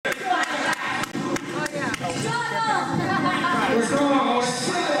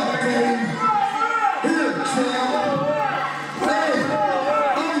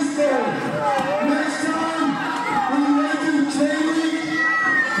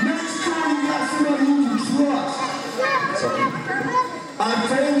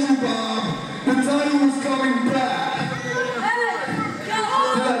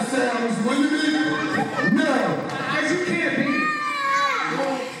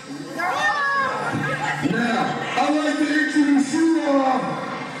take your shoe off.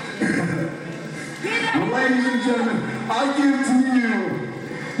 Ladies and gentlemen, I give to you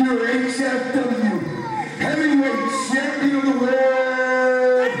your H.F.W heavyweight champion of the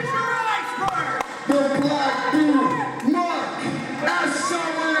world, the Black Beard, Mark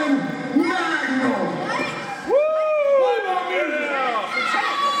S.O.M Magnum.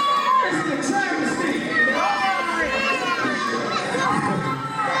 This is a travesty.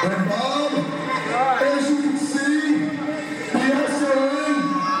 And Bob, as you can see, the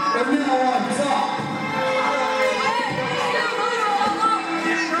S.O.M are now on top.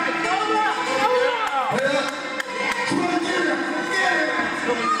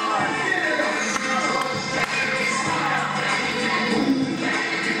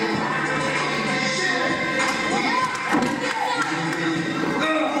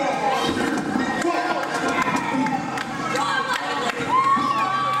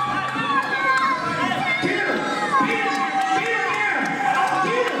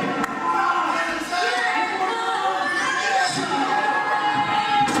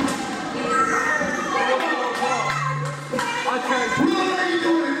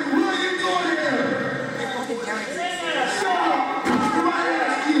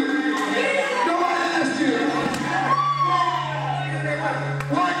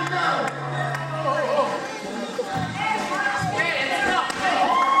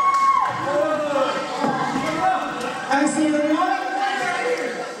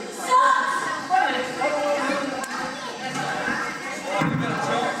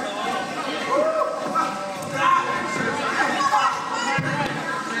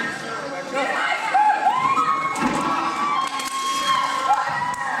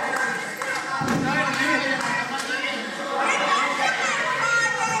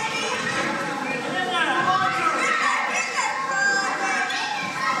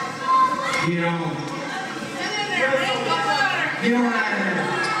 Get on out of here.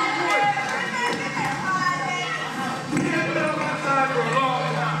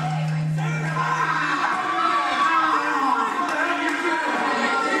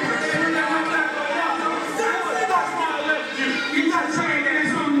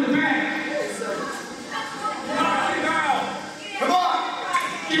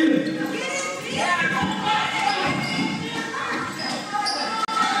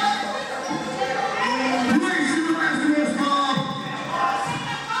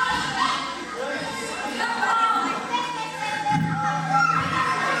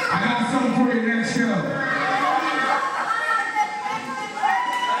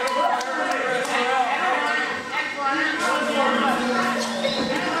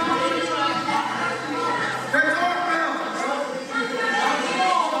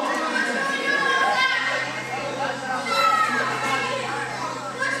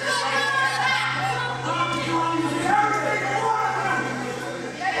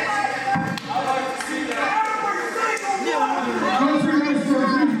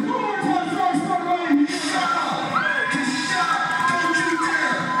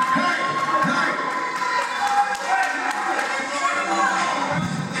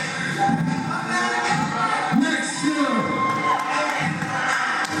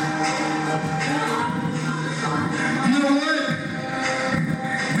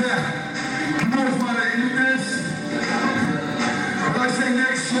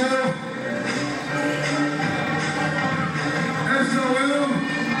 S.O.M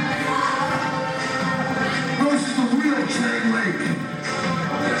versus the real CHAINLINK.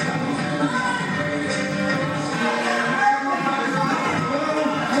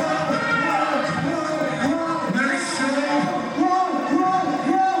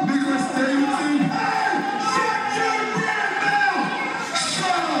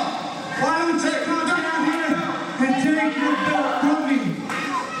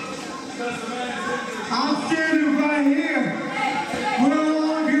 I'm standing right here. Where are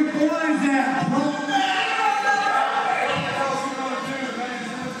all of you boys at?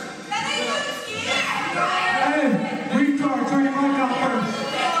 Hey, retard, turn your mic off first.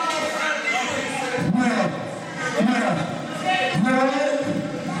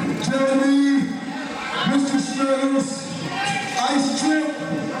 Jeremy, Mr. Snuggles, Ice Trip,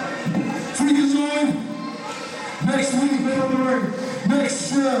 Freakazoid, next week,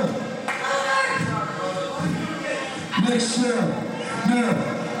 next show. Now,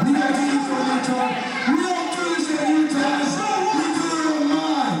 we don't do this on your time. We don't do this on your time. We do it on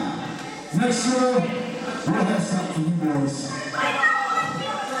mine. Next show, we'll have something for you boys.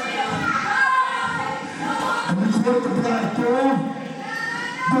 And we quote the Black Beard.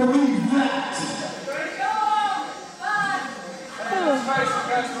 Believe that.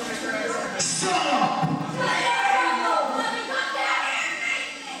 Shut up!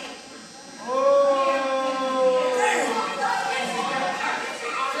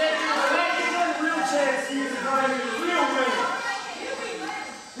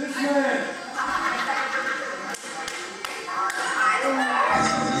 man.